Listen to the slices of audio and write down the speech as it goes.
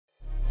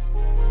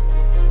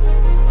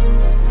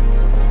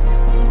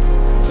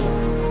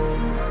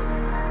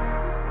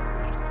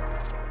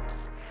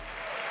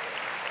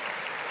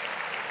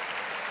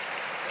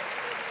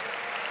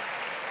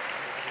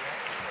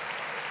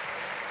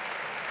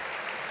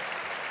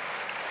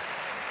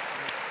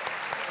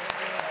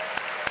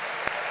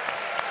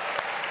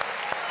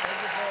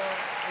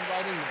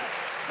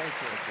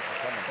you for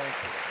coming. Thank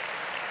you.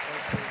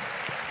 Thank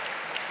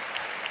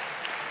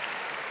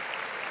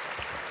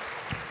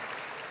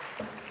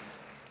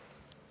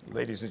you.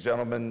 Ladies and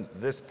gentlemen,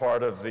 this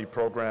part of the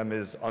program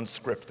is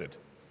unscripted.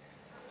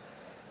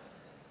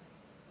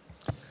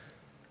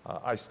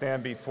 I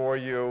stand before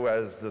you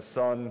as the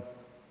son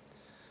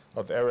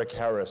of Eric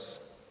Harris.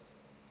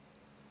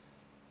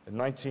 In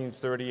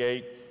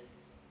 1938,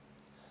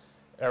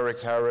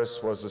 Eric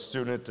Harris was a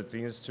student at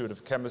the Institute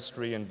of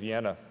Chemistry in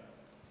Vienna.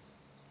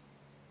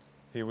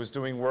 He was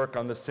doing work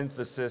on the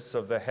synthesis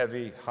of the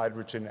heavy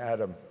hydrogen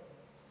atom.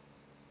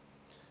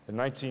 In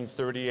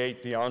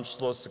 1938, the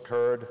Anschluss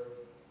occurred.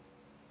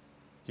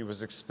 He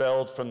was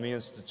expelled from the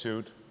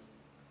Institute.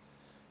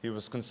 He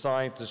was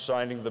consigned to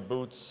shining the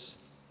boots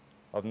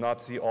of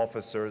Nazi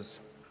officers.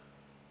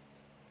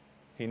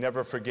 He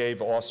never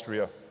forgave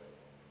Austria.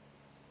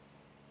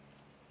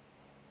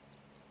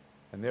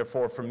 And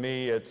therefore, for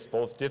me, it's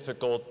both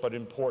difficult but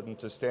important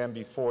to stand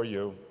before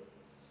you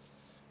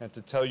and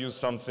to tell you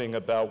something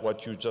about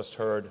what you just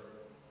heard.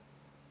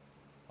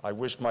 I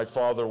wish my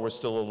father were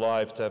still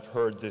alive to have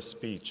heard this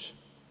speech.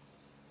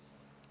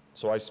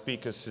 So I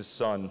speak as his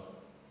son.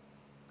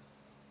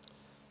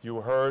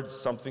 You heard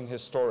something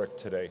historic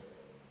today.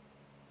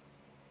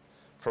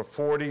 For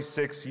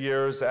 46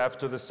 years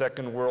after the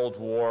Second World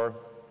War,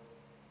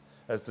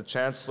 as the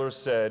Chancellor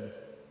said,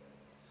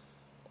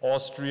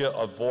 Austria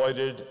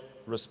avoided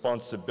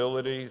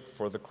responsibility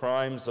for the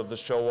crimes of the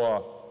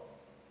Shoah.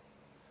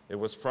 It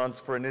was Franz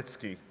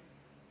Vranitzky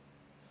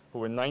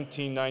who in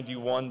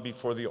 1991,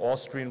 before the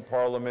Austrian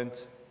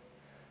Parliament,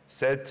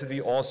 said to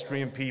the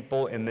Austrian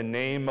people, in the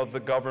name of the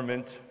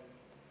government,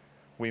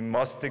 we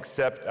must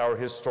accept our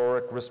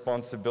historic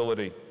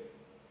responsibility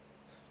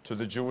to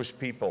the Jewish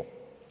people.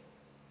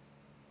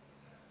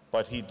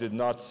 But he did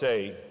not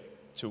say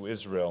to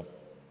Israel.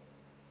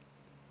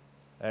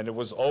 And it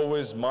was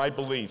always my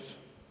belief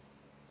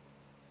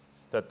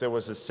that there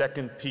was a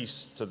second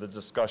piece to the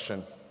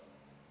discussion.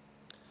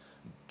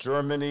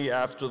 Germany,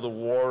 after the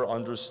war,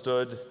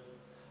 understood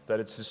that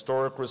its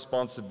historic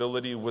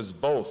responsibility was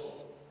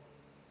both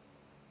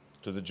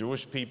to the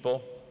Jewish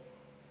people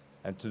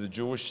and to the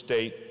Jewish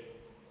state,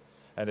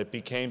 and it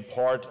became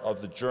part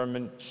of the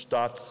German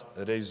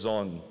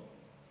Staatsräson,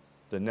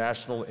 the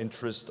national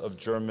interest of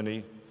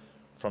Germany,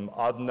 from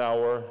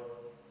Adenauer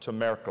to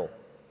Merkel.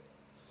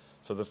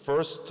 For the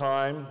first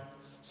time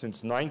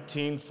since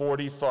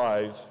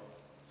 1945,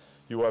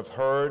 you have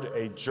heard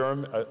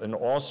an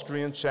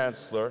Austrian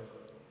Chancellor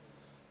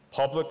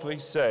publicly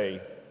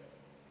say,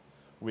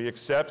 we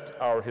accept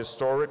our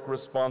historic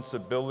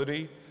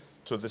responsibility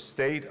to the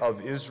state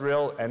of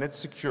Israel and its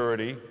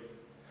security,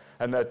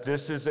 and that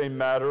this is a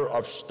matter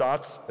of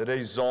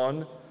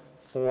Staatsräson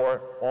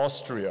for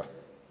Austria.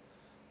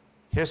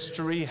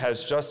 History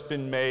has just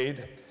been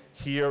made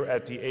here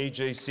at the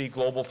AJC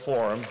Global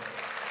Forum,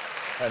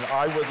 and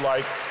I would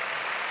like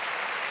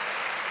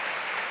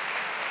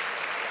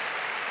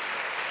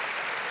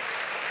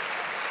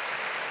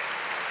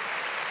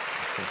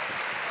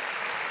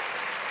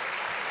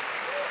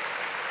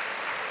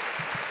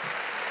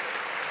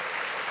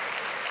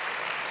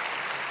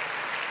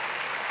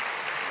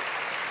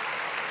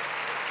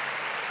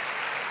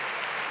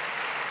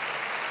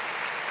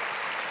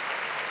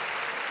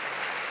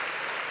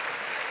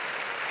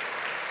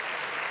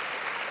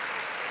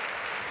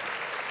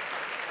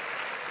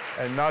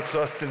and not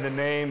just in the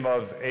name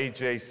of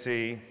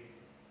AJC,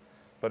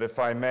 but if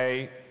I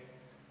may,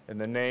 in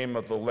the name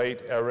of the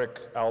late Eric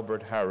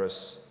Albert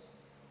Harris,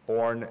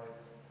 born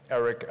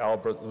Eric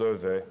Albert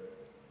Löwe,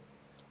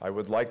 I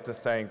would like to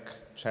thank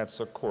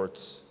Chancellor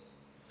Kurz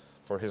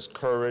for his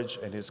courage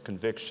and his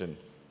conviction.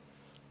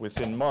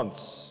 Within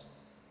months,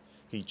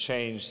 he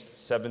changed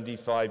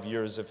 75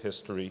 years of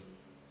history,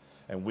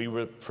 and we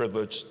were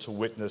privileged to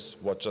witness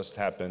what just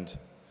happened.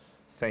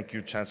 Thank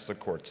you, Chancellor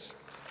Kurz.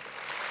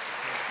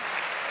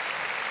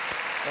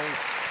 Thank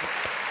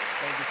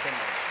you so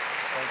much.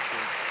 Thank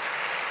you.